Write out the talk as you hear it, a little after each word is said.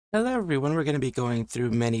Hello everyone, we're going to be going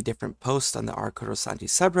through many different posts on the Nijisanji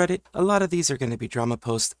subreddit. A lot of these are going to be drama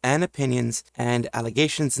posts and opinions and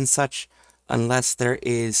allegations and such. Unless there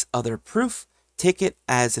is other proof, take it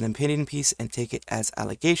as an opinion piece and take it as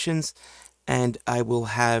allegations. And I will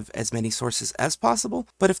have as many sources as possible.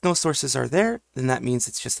 But if no sources are there, then that means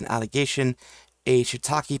it's just an allegation, a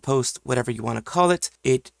shiitake post, whatever you want to call it.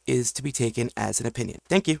 It is to be taken as an opinion.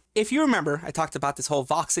 Thank you. If you remember, I talked about this whole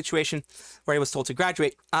Vox situation where he was told to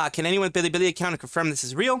graduate. Can anyone with Bilibili account confirm this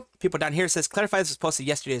is real? People down here says, clarify this was posted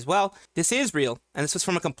yesterday as well. This is real, and this was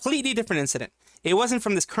from a completely different incident. It wasn't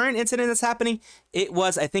from this current incident that's happening. It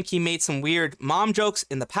was, I think he made some weird mom jokes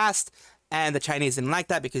in the past, and the Chinese didn't like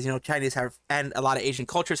that because, you know, Chinese have, and a lot of Asian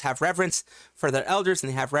cultures have reverence for their elders and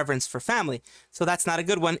they have reverence for family. So that's not a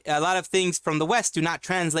good one. A lot of things from the West do not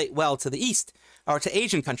translate well to the East or to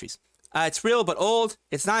Asian countries. It's real but old.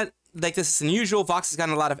 It's not like this is unusual. Vox has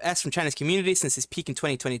gotten a lot of S from China's community since his peak in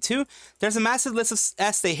 2022. There's a massive list of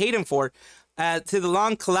S they hate him for. To the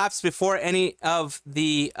long collapse before any of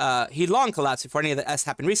the, he long collapsed before any of the S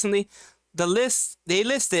happened recently. The list, they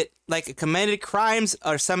list it like committed crimes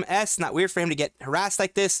or some S. Not weird for him to get harassed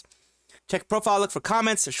like this. Check profile, look for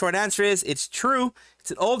comments. The short answer is it's true.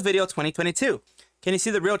 It's an old video, 2022. Can you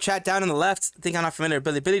see the real chat down on the left? I think I'm not familiar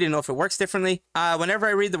with Bilibili to know if it works differently. Whenever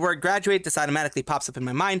I read the word graduate, this automatically pops up in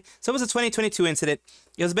my mind. So it was a 2022 incident.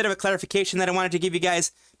 It was a bit of a clarification that I wanted to give you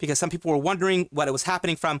guys because some people were wondering what it was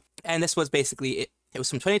happening from. And this was basically it. It was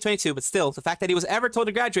from 2022, but still, the fact that he was ever told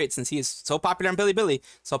to graduate since he is so popular on Bilibili,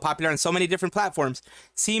 so popular on so many different platforms,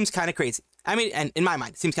 seems kind of crazy. I mean, and in my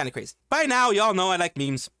mind, it seems kind of crazy. By now, y'all know I like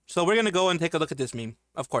memes, so we're going to go and take a look at this meme,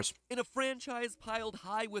 of course. In a franchise piled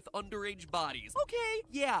high with underage bodies. Okay,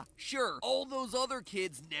 yeah, sure. All those other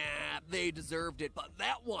kids, nah, they deserved it. But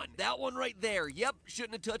that one right there, yep,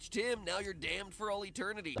 shouldn't have touched him. Now you're damned for all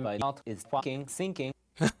eternity. My mouth is fucking sinking.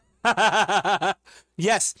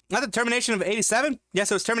 Yes, not the termination of 87.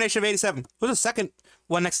 Yes, it was termination of 87. Who's the second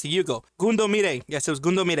one next to Yugo? Gundo Mire. Yes, it was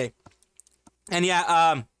Gundo Mire. And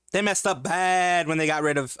yeah, they messed up bad when they got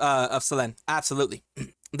rid of Selen. Absolutely,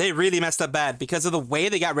 they really messed up bad because of the way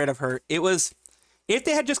they got rid of her. It was, if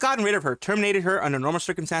they had just gotten rid of her, terminated her under normal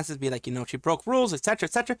circumstances, be like, you know, she broke rules, etc.,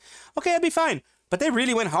 etc. Okay, I'd be fine. But they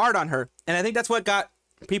really went hard on her, and I think that's what got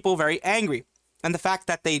people very angry. And the fact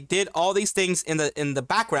that they did all these things in the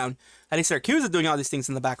background, at least they're accused of doing all these things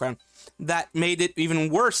in the background, that made it even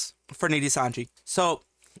worse for Nijisanji. So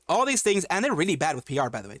all these things, and they're really bad with PR,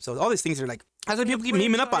 by the way. So all these things are like, that's why people keep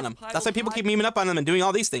memeing up on them. That's why people keep memeing up on them and doing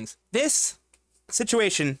all these things. This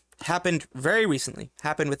situation happened very recently,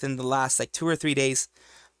 happened within the last like 2 or 3 days.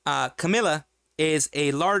 Camila is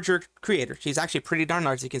a larger creator. She's actually pretty darn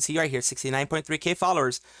large. You can see right here, 69.3K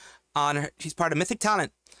followers on her. She's part of Mythic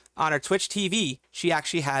Talent. On her Twitch TV, she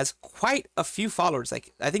actually has quite a few followers.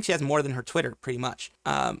 Like, I think she has more than her Twitter, pretty much.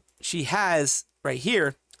 She has, right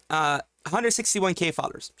here, 161K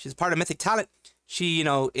followers. She's part of Mythic Talent. She, you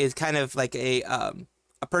know, is kind of like a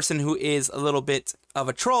person who is a little bit of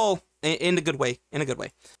a troll in a good way,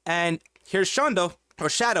 And here's Shondo, or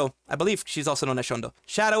Shadow. I believe she's also known as Shondo.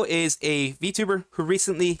 Shadow is a VTuber who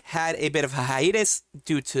recently had a bit of a hiatus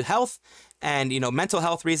due to health and, you know, mental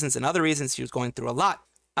health reasons and other reasons. She was going through a lot.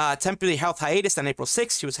 Temporary health hiatus on April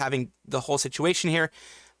 6th. She was having the whole situation here.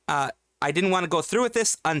 I didn't want to go through with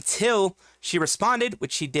this until she responded,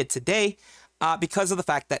 which she did today, because of the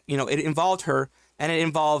fact that, you know, it involved her and it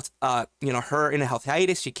involved, you know, her in a health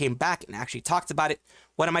hiatus. She came back and actually talked about it.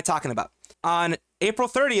 What am I talking about? On April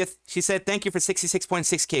 30th, she said, thank you for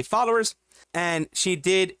 66.6K followers. And she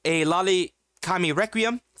did a Lolly Kami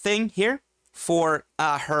Requiem thing here for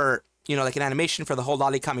her, you know, like an animation for the whole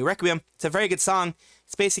Lolly Kami Requiem. It's a very good song.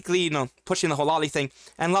 It's basically, you know, pushing the whole Lolly thing,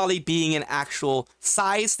 and Lolly being an actual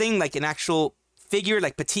size thing, like an actual figure,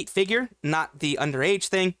 like petite figure, not the underage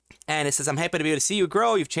thing. And it says, I'm happy to be able to see you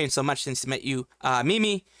grow. You've changed so much since I met you,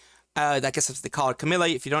 Mimi. I guess that's what they call her,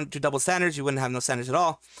 Camila. If you don't do double standards, you wouldn't have no standards at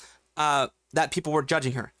all. That people were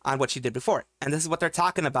judging her on what she did before. And this is what they're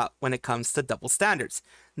talking about when it comes to double standards.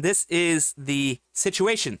 This is the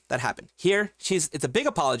situation that happened. Here, it's a big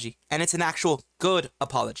apology, and it's an actual good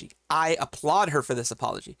apology. I applaud her for this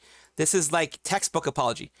apology. This is like textbook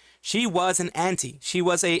apology. She was an anti. She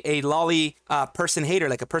was a lolly person hater,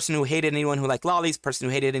 like a person who hated anyone who liked lollies, person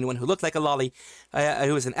who hated anyone who looked like a lolly,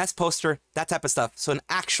 who was an S poster, that type of stuff. So an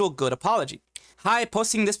actual good apology. Hi,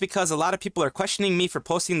 posting this because a lot of people are questioning me for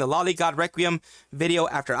posting the Lolly God Requiem video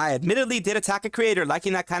after I admittedly did attack a creator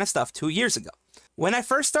liking that kind of stuff 2 years ago. When I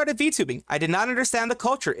first started VTubing, I did not understand the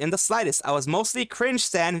culture in the slightest. I was mostly cringe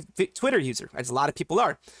stan Twitter user, as a lot of people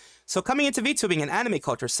are. So coming into VTubing and anime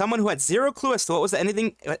culture, someone who had zero clue as to what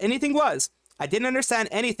anything was, I didn't understand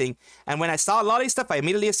anything, and when I saw lolly stuff, I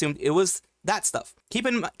immediately assumed it was that stuff.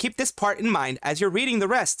 Keep this part in mind as you're reading the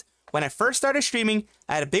rest. When I first started streaming,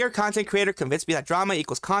 I had a bigger content creator convince me that drama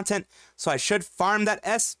equals content, so I should farm that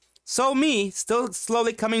S. So me, still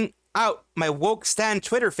slowly coming out my woke stan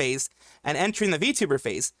Twitter phase and entering the VTuber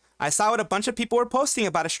phase, I saw what a bunch of people were posting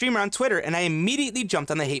about a streamer on Twitter, and I immediately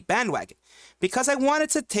jumped on the hate bandwagon because I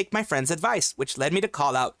wanted to take my friend's advice, which led me to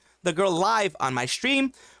call out the girl live on my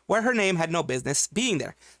stream where her name had no business being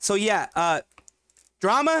there. So yeah,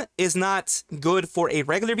 drama is not good for a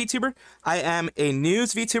regular VTuber. I am a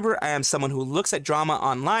news VTuber. I am someone who looks at drama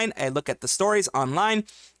online. I look at the stories online.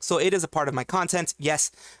 So it is a part of my content,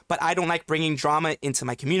 yes. But I don't like bringing drama into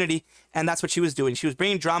my community. And that's what she was doing. She was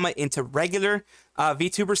bringing drama into regular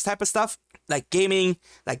VTubers type of stuff, like gaming,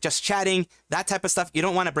 like just chatting, that type of stuff. You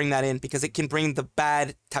don't want to bring that in because it can bring the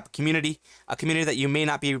bad type of community, a community that you may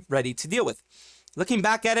not be ready to deal with. Looking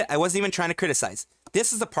back at it, I wasn't even trying to criticize.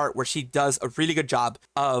 This is the part where she does a really good job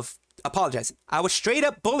of apologizing. I was straight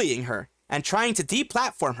up bullying her and trying to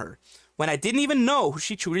deplatform her when I didn't even know who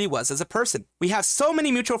she truly was as a person. We have so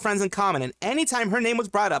many mutual friends in common, and anytime her name was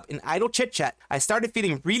brought up in idle chit-chat, I started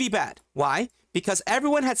feeling really bad. Why? Because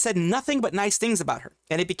everyone had said nothing but nice things about her,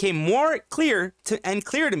 and it became more clear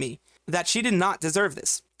to me that she did not deserve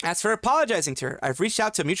this. As for apologizing to her, I've reached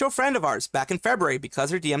out to a mutual friend of ours back in February because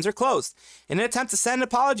her DMs are closed in an attempt to send an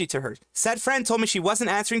apology to her. Said friend told me she wasn't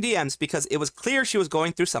answering DMs because it was clear she was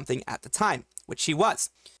going through something at the time, which she was.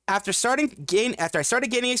 After I started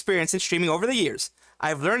gaining experience in streaming over the years,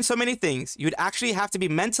 I've learned so many things. You'd actually have to be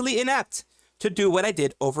mentally inept to do what I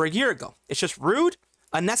did over a year ago. It's just rude,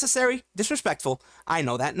 unnecessary, disrespectful. I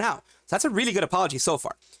know that now. So that's a really good apology so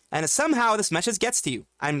far. And if somehow this message gets to you,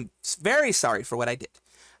 I'm very sorry for what I did.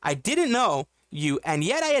 I didn't know you, and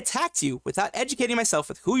yet I attacked you without educating myself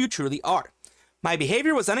with who you truly are. My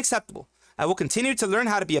behavior was unacceptable. I will continue to learn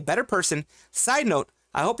how to be a better person. Side note,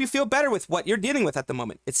 I hope you feel better with what you're dealing with at the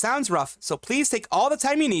moment. It sounds rough, so please take all the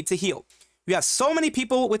time you need to heal. You have so many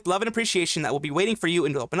people with love and appreciation that will be waiting for you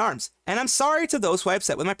in open arms. And I'm sorry to those who I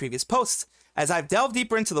upset with my previous posts. As I've delved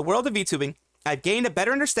deeper into the world of VTubing, I've gained a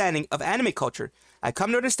better understanding of anime culture. I've come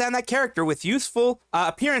to understand that character with youthful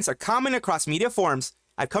appearance are common across media forms.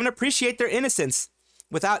 I've come to appreciate their innocence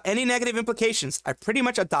without any negative implications. I've pretty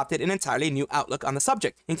much adopted an entirely new outlook on the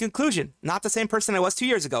subject. In conclusion, not the same person I was 2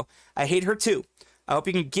 years ago. I hate her too. I hope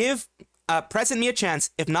you can give present me a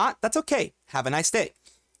chance. If not, that's okay. Have a nice day.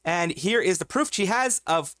 And here is the proof she has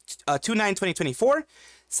of 2/9/2024,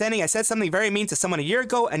 saying I said something very mean to someone a year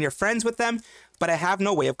ago and you're friends with them, but I have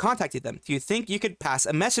no way of contacting them. Do you think you could pass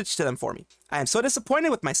a message to them for me? I am so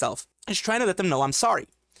disappointed with myself. Just trying to let them know I'm sorry.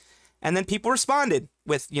 And then people responded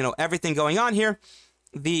with, you know, everything going on here.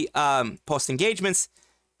 The post engagements.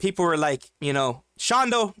 People were like, you know,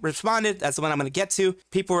 Shondo responded. That's the one I'm going to get to.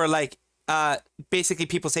 People were like, basically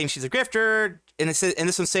people saying she's a grifter. And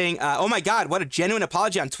this one saying, oh my God, what a genuine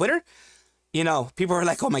apology on Twitter. You know, people were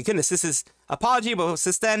like, oh my goodness, this is apology. But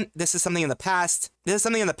since then, this is something in the past. This is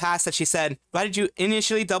something in the past that she said, why did you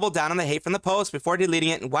initially double down on the hate from the post before deleting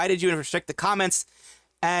it? And why did you restrict the comments?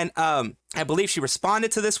 And I believe she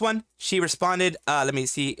responded to this one. She responded, let me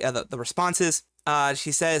see the responses.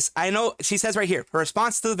 She says, I know, she says right here, her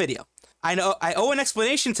response to the video. I know, I owe an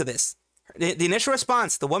explanation to this. The initial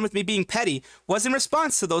response, the one with me being petty, was in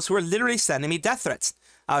response to those who were literally sending me death threats.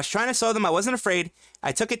 I was trying to show them I wasn't afraid.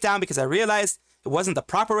 I took it down because I realized it wasn't the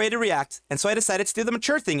proper way to react. And so I decided to do the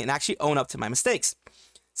mature thing and actually own up to my mistakes.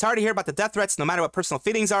 Sorry to hear about the death threats. No matter what personal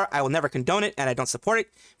feelings are, I will never condone it and I don't support it.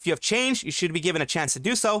 If you have changed, you should be given a chance to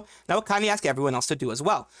do so. And I will kindly ask everyone else to do as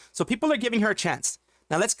well. So people are giving her a chance.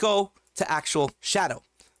 Now let's go to actual Shadow,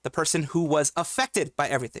 the person who was affected by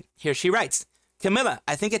everything. Here she writes, Camila,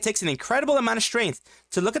 I think it takes an incredible amount of strength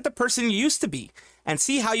to look at the person you used to be and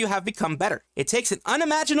see how you have become better. It takes an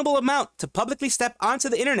unimaginable amount to publicly step onto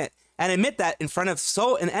the internet and admit that in front of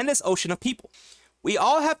an endless ocean of people. We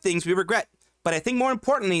all have things we regret. But I think more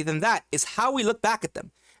importantly than that is how we look back at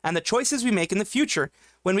them and the choices we make in the future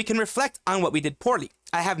when we can reflect on what we did poorly.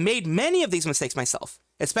 I have made many of these mistakes myself,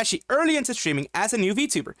 especially early into streaming as a new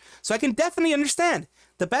VTuber, so I can definitely understand.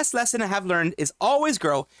 The best lesson I have learned is always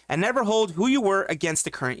grow and never hold who you were against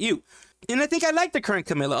the current you. And I think I like the current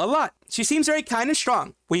Camila a lot. She seems very kind and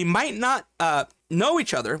strong. We might not know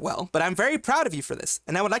each other well, but I'm very proud of you for this.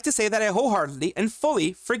 And I would like to say that I wholeheartedly and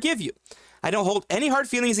fully forgive you. I don't hold any hard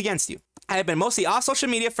feelings against you. I have been mostly off social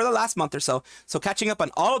media for the last month or so catching up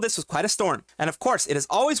on all of this was quite a storm. And of course, it is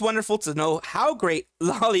always wonderful to know how great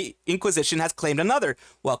Lolly Inquisition has claimed another.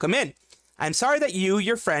 Welcome in. I'm sorry that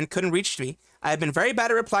your friend, couldn't reach me. I have been very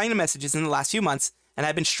bad at replying to messages in the last few months, and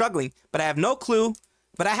I've been struggling, but I have no clue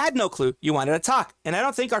But I had no clue you wanted to talk, and I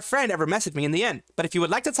don't think our friend ever messaged me in the end. But if you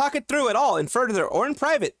would like to talk it through at all in further or in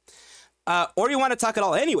private, or you want to talk at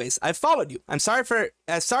all anyways, I've followed you. I'm sorry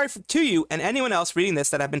to you and anyone else reading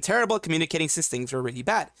this that I've been terrible at communicating since things were really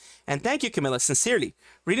bad. And thank you, Camila, sincerely.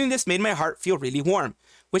 Reading this made my heart feel really warm.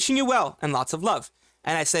 Wishing you well and lots of love.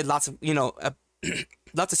 And I said lots of,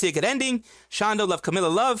 love to see a good ending. Shondo, love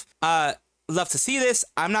Camila, love. Love to see this.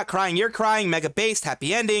 I'm not crying, you're crying. Mega based,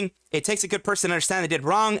 happy ending. It takes a good person to understand they did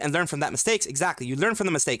wrong and learn from that mistakes. Exactly, you learn from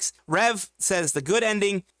the mistakes. Rev says the good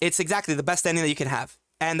ending. It's exactly the best ending that you can have.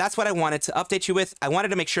 And that's what I wanted to update you with. I wanted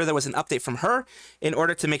to make sure there was an update from her in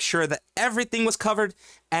order to make sure that everything was covered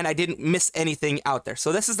and I didn't miss anything out there.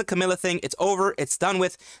 So this is the Camila thing. It's over. It's done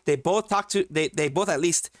with. They both they both, at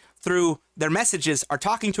least through their messages, are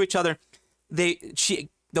talking to each other.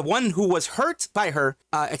 The one who was hurt by her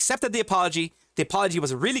accepted the apology. The apology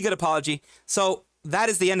was a really good apology. So that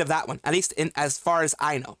is the end of that one, at least as far as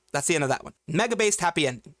I know. That's the end of that one. Mega based, happy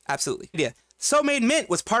ending. Absolutely. Yeah. So Made Mint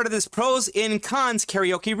was part of this pros in cons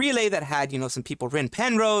karaoke relay that had, some people Rin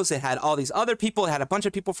Penrose. It had all these other people. It had a bunch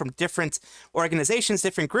of people from different organizations,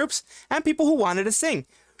 different groups, and people who wanted to sing.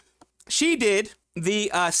 She did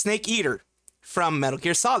the Snake Eater from Metal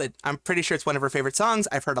Gear Solid. I'm pretty sure it's one of her favorite songs.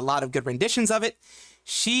 I've heard a lot of good renditions of it.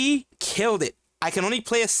 She killed it. I can only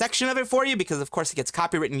play a section of it for you because, of course, it gets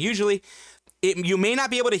copywritten usually. You may not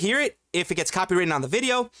be able to hear it if it gets copywritten on the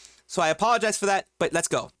video. So I apologize for that, but let's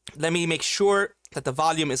go. Let me make sure that the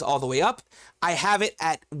volume is all the way up. I have it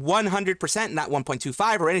at 100%, not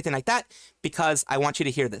 1.25 or anything like that, because I want you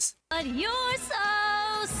to hear this. But you're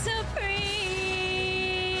so supreme.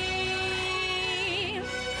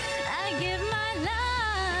 I give my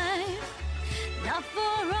life, not for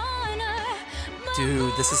honor, but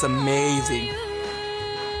Dude, this is amazing.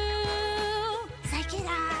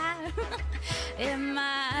 In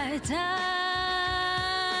my time.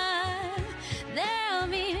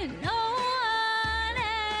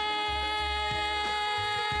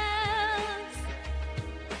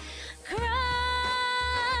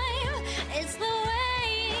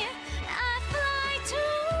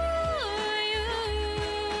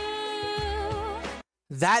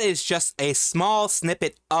 That is just a small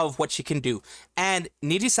snippet of what she can do. And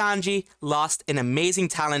Nijisanji lost an amazing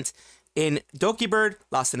talent in Doki Bird,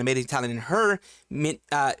 lost an amazing talent in her,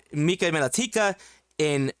 mika melatika,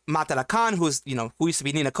 in Matara who used to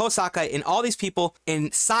be Nina Kosaka, in all these people,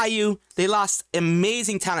 in Sayu, they lost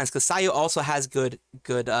amazing talents because Sayu also has good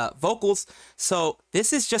vocals. So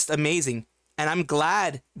this is just amazing. And I'm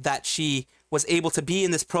glad that she was able to be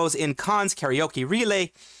in this pros in cons karaoke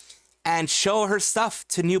relay and show her stuff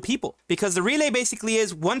to new people. Because the relay basically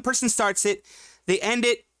is one person starts it, they end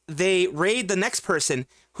it, they raid the next person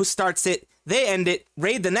who starts it, they end it,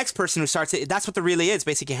 raid the next person who starts it. That's what the relay is.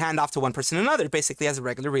 Basically hand off to one person or another, basically as a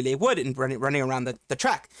regular relay would, and running around the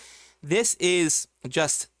track. This is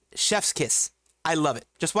just chef's kiss. I love it.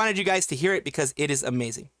 Just wanted you guys to hear it because it is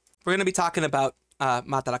amazing. We're going to be talking about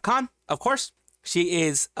Matara, of course. She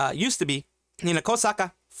is used to be Nina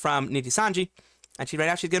Kosaka from Nijisanji. And right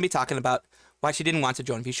now she's going to be talking about why she didn't want to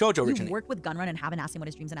join Vshojo originally. You work with Gunrun and haven't asked him what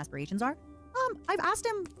his dreams and aspirations are? I've asked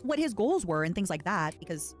him what his goals were and things like that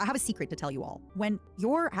because I have a secret to tell you all. When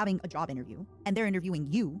you're having a job interview and they're interviewing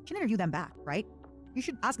you, you should interview them back, right? You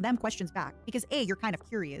should ask them questions back because A, you're kind of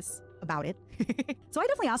curious about it. So I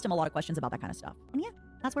definitely asked him a lot of questions about that kind of stuff. And yeah,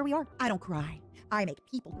 that's where we are. I don't cry. I make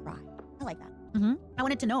people cry. I like that. I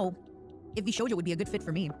wanted to know if Vshojo would be a good fit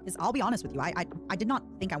for me. Because I'll be honest with you, I did not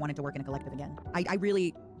think I wanted to work in a collective again. I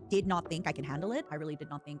really did not think I can handle it. I really did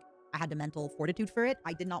not think I had the mental fortitude for it.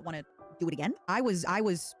 I did not want to do it again. I was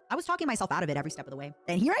talking myself out of it every step of the way.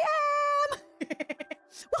 And here I am!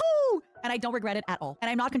 Woohoo! And I don't regret it at all.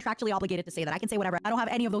 And I'm not contractually obligated to say that. I can say whatever. I don't have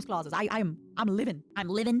any of those clauses. I'm living. I'm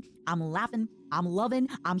living. I'm laughing. I'm loving.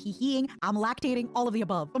 I'm hee-heeing. I'm lactating. All of the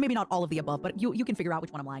above. Or maybe not all of the above, but you can figure out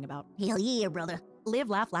which one I'm lying about. Hell yeah, brother.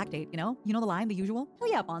 Live, laugh, lactate. You know the line, the usual.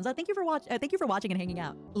 Hell yeah, Bonza. Thank you for watching and hanging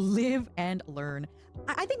out. Live and learn.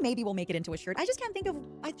 I think maybe we'll make it into a shirt. I just can't think of.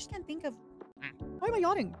 Why am I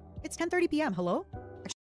yawning? It's 10:30 p.m. Hello.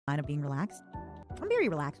 Actually, I'm of being relaxed. I'm very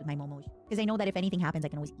relaxed with my momos because I know that if anything happens, I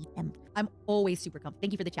can always eat them. I'm always super comfy.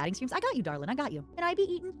 Thank you for the chatting streams. I got you, darling. I got you. Can I be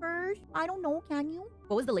eaten first? I don't know. Can you?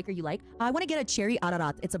 What was the liquor you like? I want to get a cherry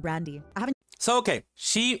ararat. It's a brandy. I haven't. So, okay.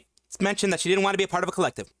 She mentioned that she didn't want to be a part of a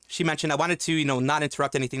collective. She mentioned I wanted to, not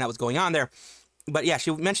interrupt anything that was going on there. But yeah,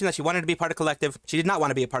 she mentioned that she wanted to be part of a collective. She did not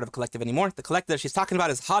want to be a part of a collective anymore. The collective that she's talking about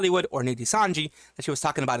is Hollywood or Nijisanji that she was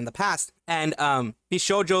talking about in the past. And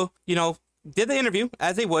Vshojo, did the interview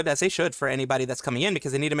as they should for anybody that's coming in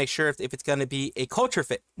because they need to make sure if it's going to be a culture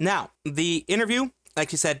fit. Now, the interview, like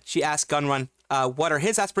she said, she asked Gunrun what are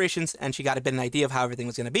his aspirations, and she got a bit of an idea of how everything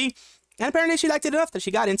was going to be. And apparently she liked it enough that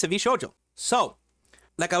she got into Vshojo. So,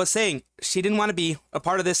 like I was saying, she didn't want to be a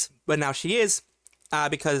part of this, but now she is,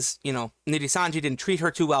 because, you know, Nijisanji didn't treat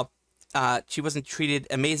her too well. She wasn't treated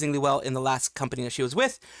amazingly well in the last company that she was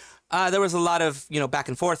with. There was a lot of, you know, back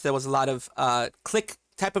and forth. There was a lot of clique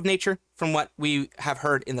type of nature from what we have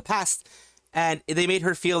heard in the past. And they made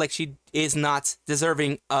her feel like she is not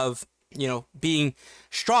deserving of, you know, being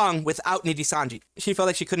strong without Nijisanji. She felt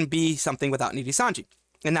like she couldn't be something without Nijisanji.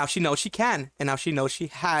 And now she knows she can. And now she knows she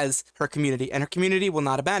has her community. And her community will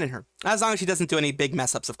not abandon her. As long as she doesn't do any big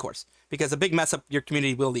mess ups, of course. Because a big mess up, your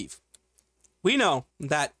community will leave. We know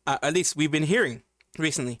that, at least we've been hearing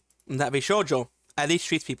recently, that Vshojo at least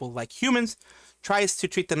treats people like humans, tries to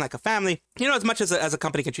treat them like a family, you know, as much as a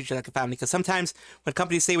company can treat you like a family. Because sometimes when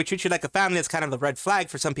companies say we treat you like a family, it's kind of a red flag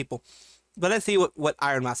for some people. But let's see what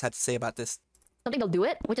Iron Mouse had to say about this. Something they'll do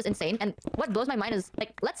it, which is insane. And what blows my mind is,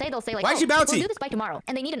 like, let's say they'll say, like, why is she bouncy? We'll do this by tomorrow.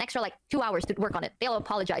 And they need an extra, like, 2 hours to work on it. They'll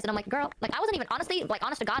apologize. And I'm like, girl, like, I wasn't even, honestly, like,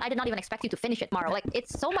 honest to God, I did not even expect you to finish it tomorrow. Like,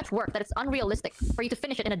 it's so much work that it's unrealistic for you to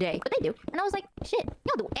finish it in a day. But they do. And I was like, shit,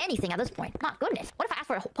 you'll do anything at this point. My goodness. What if I asked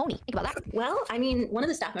for a whole pony? Think about that. Well, I mean, one of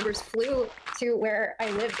the staff members flew to where I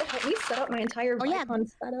lived to help me set up my entire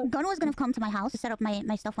Vicon setup. Gunn was gonna come to my house to set up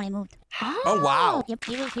my stuff when I moved. Oh, wow. Yep,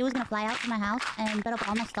 he was gonna fly out to my house and set up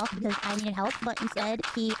all my stuff because I needed help, but instead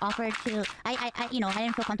he offered to, I you know, I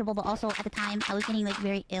didn't feel comfortable, but also at the time I was getting like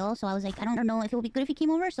very ill, so I was like, I don't know if it would be good if he came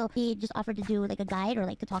over, so he just offered to do like a guide or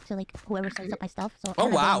like to talk to like whoever sets up my stuff. So oh,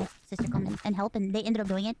 wow. his sister come in and help, and they ended up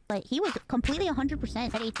doing it, but he was completely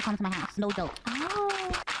 100% ready to come to my house, no joke.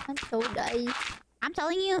 Oh, that's so nice. I'm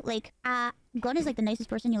telling you, like, Gunn is like the nicest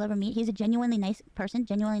person you'll ever meet. He's a genuinely nice person,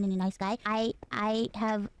 genuinely nice guy. I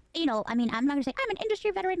have, you know, I mean, I'm not gonna say I'm an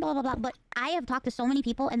industry veteran, blah, blah, blah, but I have talked to so many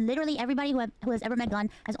people, and literally everybody who has ever met Gunn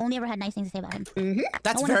has only ever had nice things to say about him.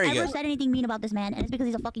 That's no very one has good. ever said anything mean about this man, and it's because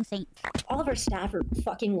he's a fucking saint. All of our staff are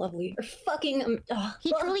fucking lovely. They're fucking,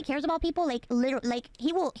 he truly cares about people, like, literally, like,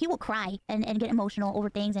 he will cry and get emotional over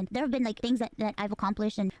things, and there have been, like, things that I've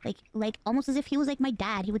accomplished, and, like, almost as if he was, like, my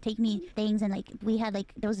dad. He would take me things, and, like, we had,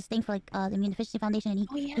 like, there was this thing for, like, the Immune Deficiency Foundation, and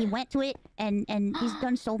he went to it, and he's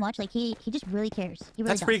done so much, like, he just really cares. He really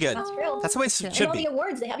That's does. pretty good. That's real. That's the way it And should all be. the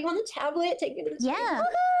awards, they have you on the tablet, take you to the Yeah.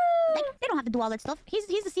 Like, they don't have to do all that stuff. He's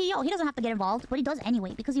the CEO. He doesn't have to get involved, but he does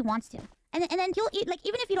anyway because he wants to. And then he'll, like,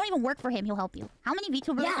 even if you don't even work for him, he'll help you. How many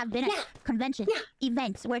VTubers have been at convention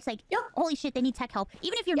events where it's like, holy shit, they need tech help.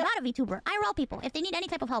 Even if you're not a VTuber, IRL people, if they need any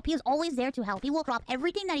type of help, he is always there to help. He will drop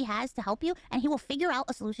everything that he has to help you, and he will figure out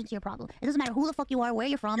a solution to your problem. It doesn't matter who the fuck you are, where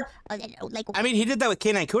you're from. Like, I mean, he did that with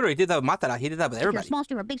K9 Kuro. He did that with Matara. He did that with if you're a everybody. small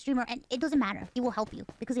streamer, big streamer, and it doesn't matter. He will help you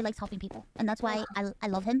because he likes helping people. And that's why I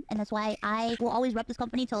love him, and that's why I will always rep this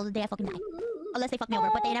company till the day I fucking die. Unless they fuck me over,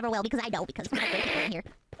 but they never will because I know, because we have great people in here.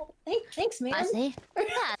 Thanks, man. I see.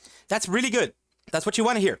 That's really good. That's what you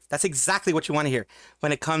want to hear. That's exactly what you want to hear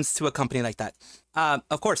when it comes to a company like that.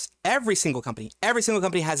 Of course, every single company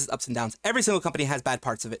has its ups and downs. Every single company has bad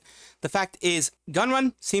parts of it. The fact is,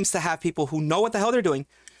 Gunrun seems to have people who know what the hell they're doing.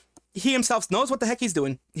 He himself knows what the heck he's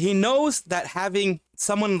doing. He knows that having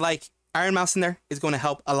someone like Iron Mouse in there is going to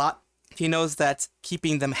help a lot. He knows that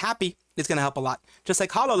keeping them happy is going to help a lot. Just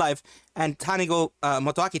like Hololive and Tanigo,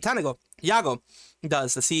 Motoaki Tanigo, Yago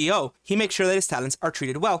does, the CEO, he makes sure that his talents are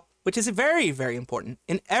treated well, which is very, very important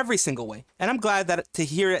in every single way. And I'm glad that to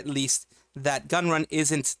hear at least that Gunrun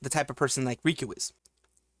isn't the type of person like Riku is.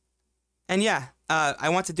 And yeah, I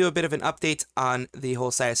want to do a bit of an update on the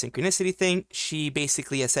whole Sayu synchronicity thing. She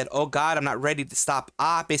basically has said, oh God, I'm not ready to stop.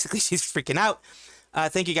 Basically she's freaking out.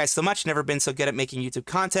 Thank you guys so much. Never been so good at making YouTube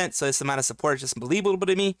content, so this amount of support is just unbelievable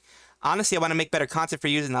to me. Honestly, I want to make better content for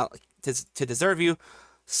you and to deserve you.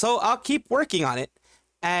 So I'll keep working on it,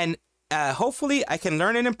 and hopefully I can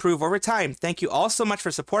learn and improve over time. Thank you all so much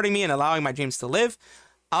for supporting me and allowing my dreams to live.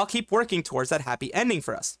 I'll keep working towards that happy ending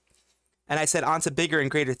for us. And I said, on to bigger and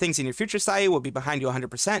greater things in your future, Sayu. We'll be behind you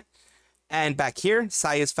 100%. And back here,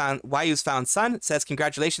 Wayu's found son says,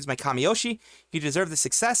 congratulations, my Kamiyoshi. You deserve the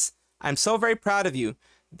success. I'm so very proud of you.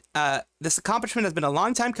 This accomplishment has been a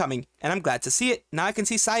long time coming, and I'm glad to see it. Now I can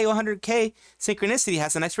see Sayu 100K synchronicity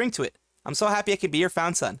has a nice ring to it. I'm so happy I could be your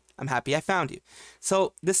found son. I'm happy I found you.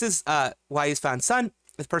 So this is Wayu's found son,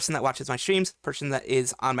 the person that watches my streams, person that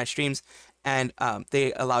is on my streams, and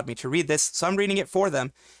they allowed me to read this, so I'm reading it for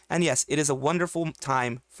them. And yes, it is a wonderful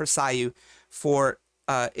time for Sayu. For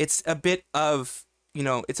it's a bit of, you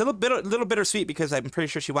know, it's a little bittersweet because I'm pretty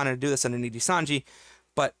sure she wanted to do this under Nijisanji.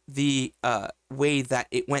 But the way that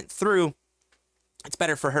it went through it's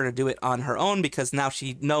better for her to do it on her own, because now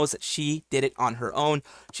she knows that she did it on her own.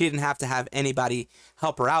 She didn't have to have anybody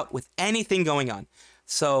help her out with anything going on.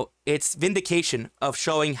 So it's vindication of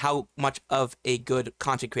showing how much of a good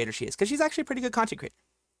content creator she is, because she's actually a pretty good content creator.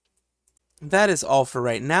 That is all for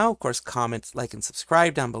right now. Of course, comment, like, and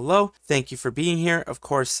subscribe down below. Thank you for being here. Of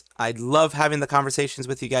course, I love having the conversations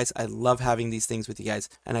with you guys. I love having these things with you guys,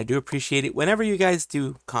 and I do appreciate it whenever you guys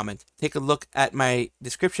do comment. Take a look at my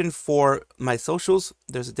description for my socials.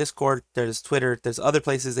 There's a Discord, there's Twitter, there's other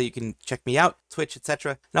places that you can check me out, Twitch,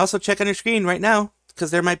 etc. And also check on your screen right now, because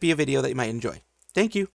there might be a video that you might enjoy. Thank you.